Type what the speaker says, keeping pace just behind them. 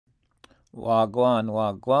Wagwan,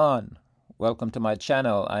 wagwan. Welcome to my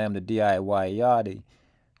channel. I am the DIY Yachty.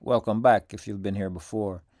 Welcome back if you've been here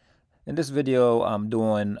before. In this video, I'm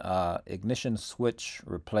doing ignition switch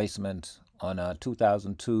replacement on a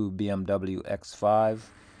 2002 BMW X5.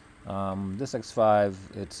 This X5,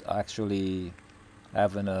 it's actually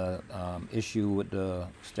having a issue with the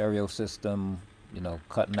stereo system,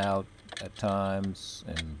 cutting out at times,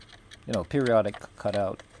 and periodic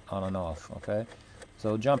cutout on and off. Okay,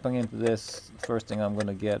 so jumping into this, first thing I'm going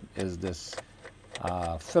to get is this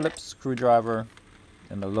Phillips screwdriver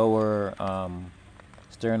and the lower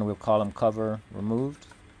steering wheel column cover removed.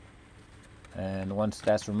 And once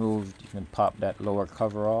that's removed, you can pop that lower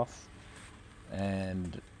cover off.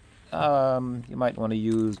 And you might want to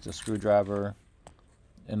use the screwdriver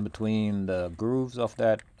in between the grooves of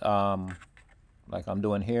that, like I'm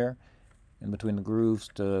doing here, in between the grooves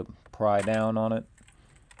to pry down on it.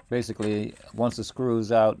 Basically, once the screw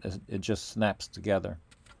is out, it just snaps together.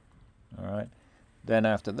 All right. Then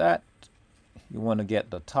after that, you want to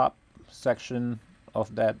get the top section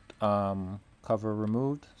of that cover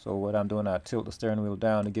removed. So what I'm doing, I tilt the steering wheel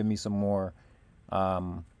down to give me some more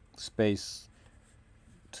space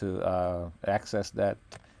to access that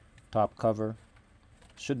top cover.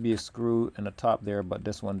 Should be a screw in the top there, but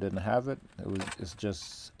this one didn't have it. It's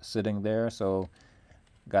just sitting there, so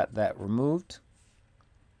got that removed.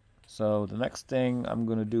 So the next thing I'm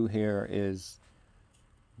going to do here is,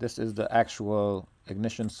 this is the actual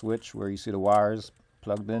ignition switch where you see the wires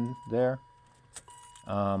plugged in there.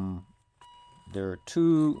 There are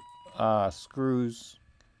two screws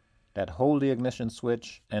that hold the ignition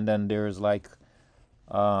switch, and then there's like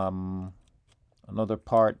another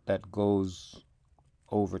part that goes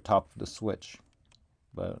over top of the switch.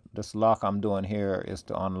 But this lock I'm doing here is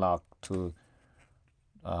to unlock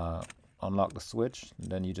the switch,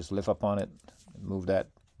 and then you just lift up on it, move that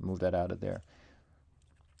out of there.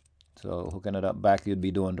 So hooking it up back, you'd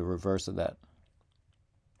be doing the reverse of that.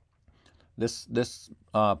 This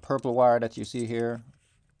purple wire that you see here,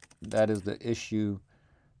 that is the issue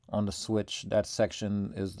on the switch. That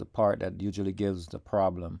section is the part that usually gives the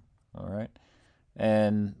problem. All right,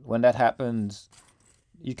 and when that happens,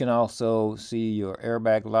 you can also see your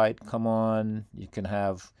airbag light come on. You can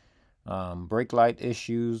have brake light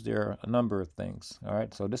issues. There are a number of things. All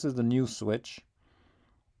right, so this is the new switch.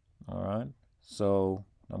 All right, so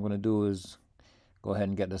what I'm going to do is go ahead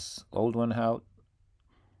and get this old one out.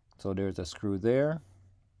 So there's a screw there,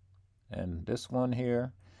 and this one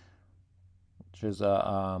here, which is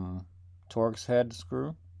a Torx head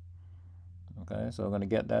screw. Okay, so I'm going to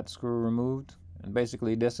get that screw removed, and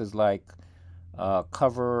basically this is like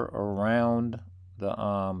cover around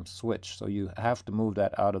the switch, so you have to move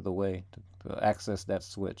that out of the way to access that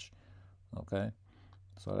switch. Okay,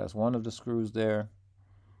 so that's one of the screws there.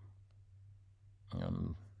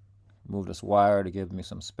 Move this wire to give me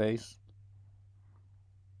some space,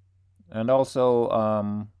 and also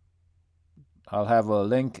I'll have a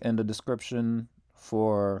link in the description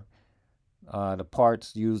for the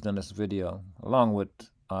parts used in this video, along with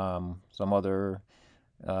some other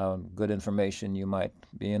good information you might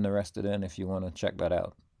be interested in if you want to check that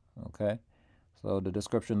out. Okay, so the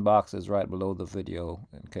description box is right below the video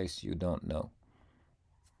in case you don't know.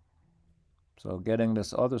 So getting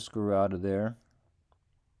this other screw out of there,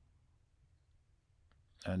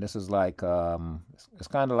 and this is like it's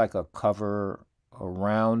kind of like a cover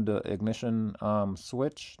around the ignition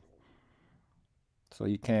switch, so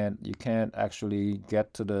you can't actually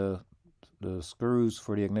get to the screws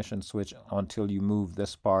for the ignition switch until you move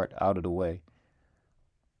this part out of the way.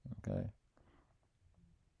 Okay,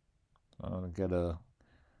 so I'm gonna get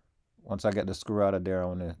once I get the screw out of there, I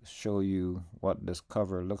want to show you what this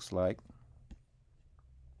cover looks like.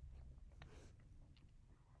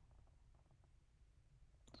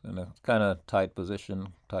 It's in a kind of tight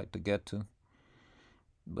position, tight to get to,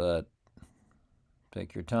 but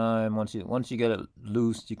take your time. Once you get it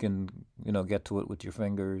loose, you can get to it with your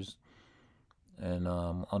fingers and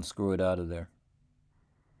unscrew it out of there.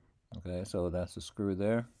 Okay, so that's the screw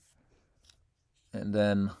there, and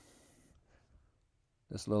then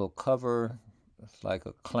this little cover, it's like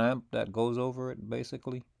a clamp that goes over it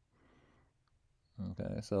basically.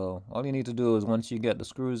 Okay, so all you need to do is, once you get the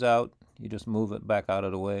screws out, you just move it back out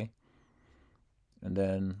of the way, and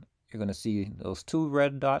then you're going to see those two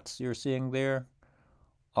red dots you're seeing there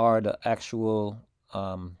are the actual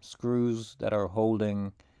screws that are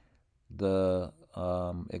holding the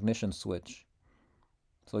ignition switch.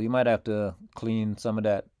 So you might have to clean some of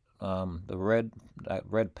that that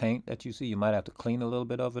red paint that you see. You might have to clean a little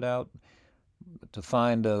bit of it out to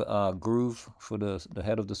find a groove for the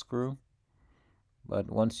head of the screw. But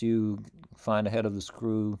once you find the head of the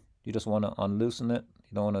screw, you just want to unloosen it.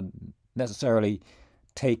 You don't want to necessarily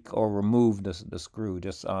take or remove the screw.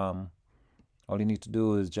 Just all you need to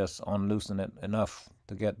do is just unloosen it enough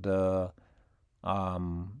to get the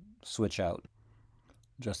switch out,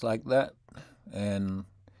 just like that. And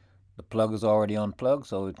the plug is already unplugged,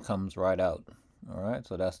 so it comes right out. All right,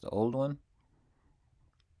 so that's the old one,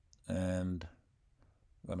 and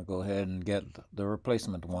I'm gonna go ahead and get the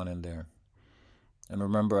replacement one in there. And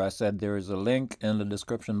remember, I said there is a link in the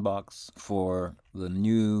description box for the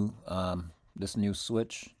new this new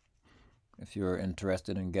switch if you're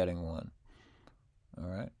interested in getting one. All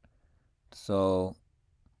right, so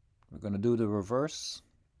we're gonna do the reverse.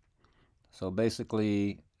 So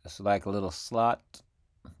basically, it's like a little slot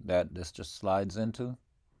that this just slides into.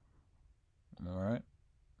 All right.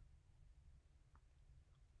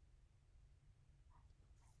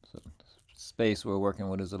 So space we're working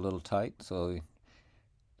with is a little tight, so you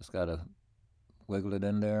just gotta wiggle it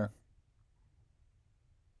in there.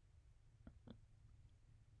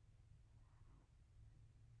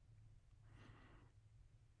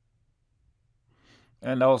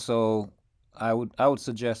 And also, I would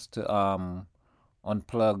suggest to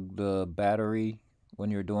unplug the battery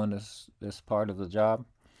when you're doing this part of the job,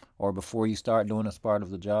 or before you start doing this part of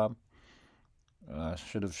the job. I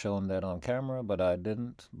should have shown that on camera, but I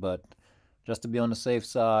didn't. But just to be on the safe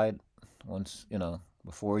side, once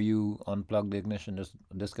before you unplug the ignition, just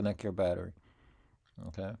disconnect your battery.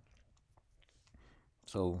 Okay.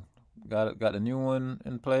 So got a new one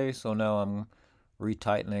in place. So now I'm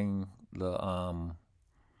retightening the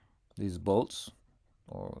these bolts,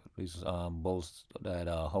 or these bolts that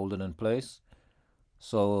hold it in place.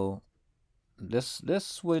 So this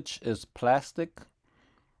switch is plastic,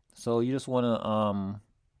 so you just want to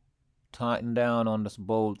tighten down on this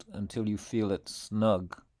bolt until you feel it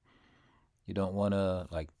snug. You don't want to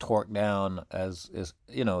like torque down as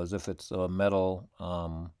if it's a metal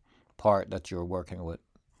part that you're working with.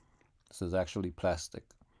 This is actually plastic.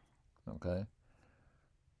 Okay,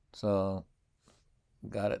 so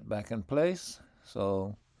got it back in place.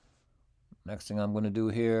 So next thing I'm going to do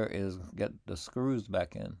here is get the screws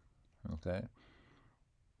back in. Okay,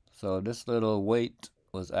 so this little weight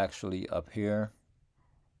was actually up here,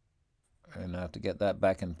 and I have to get that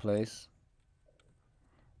back in place.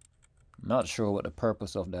 Not sure what the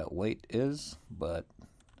purpose of that weight is, but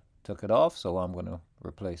took it off, so I'm going to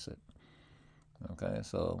replace it. Okay,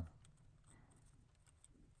 so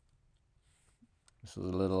this is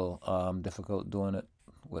a little difficult doing it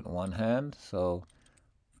with one hand, so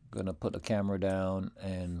I'm going to put the camera down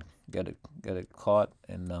and get it caught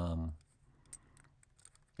and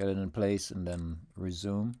get it in place, and then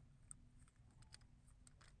resume.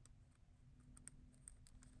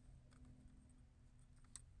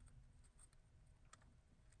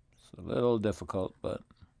 It's a little difficult, but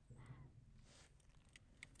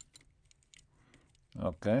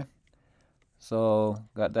okay. So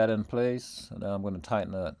got that in place. So now I'm going to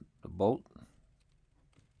tighten the bolt.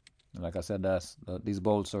 And like I said, these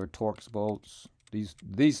bolts are Torx bolts.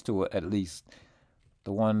 These two at least.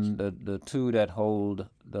 The two that hold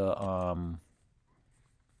the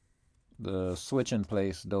switch in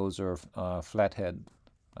place, those are flathead,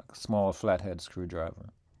 like a small flathead screwdriver.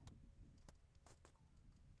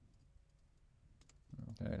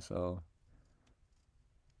 Okay, so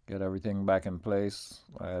get everything back in place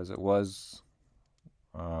as it was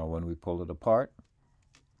when we pulled it apart.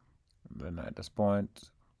 And then at this point,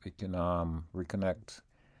 we can reconnect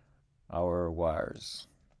our wires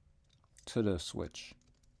to the switch.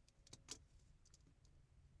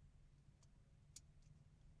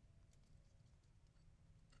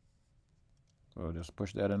 So just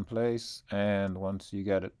push that in place, and once you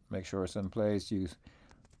get it, make sure it's in place, you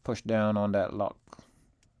push down on that lock.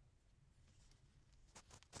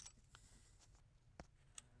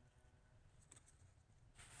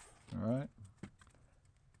 All right.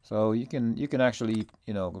 So you can actually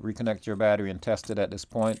reconnect your battery and test it at this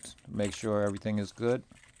point, make sure everything is good.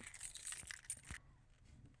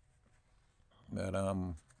 But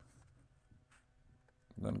I'm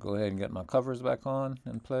gonna go ahead and get my covers back on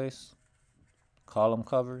in place. Column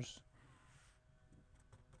covers.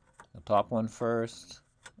 The top one first,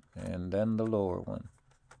 and then the lower one.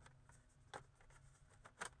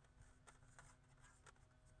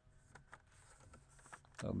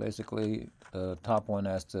 So basically, the top one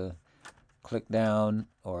has to click down,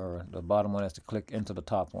 or the bottom one has to click into the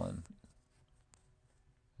top one.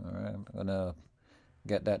 All right, I'm gonna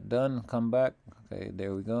get that done, come back. Okay,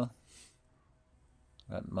 there we go.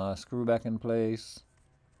 Got my screw back in place.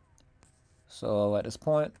 So at this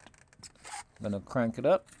point, I'm gonna crank it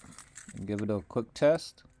up and give it a quick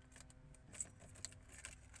test.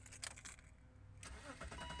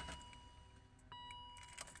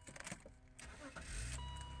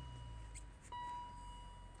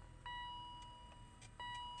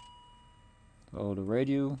 So the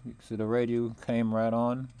radio, you can see the radio came right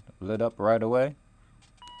on, lit up right away.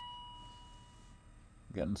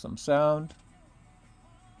 Getting some sound.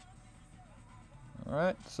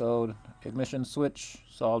 Alright, so the ignition switch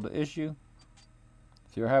solved the issue.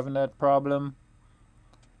 If you're having that problem,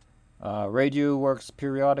 radio works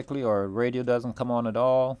periodically or radio doesn't come on at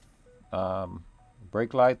all,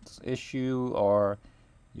 brake lights issue or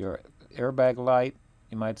your airbag light,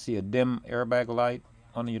 you might see a dim airbag light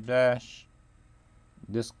on your dash.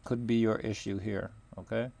 This could be your issue here,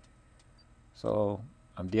 okay? So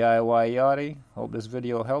I'm DIY Yachty. Hope this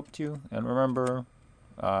video helped you, and remember,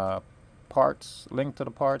 parts, link to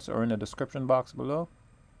the parts are in the description box below.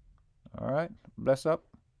 Alright, bless up,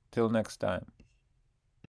 till next time.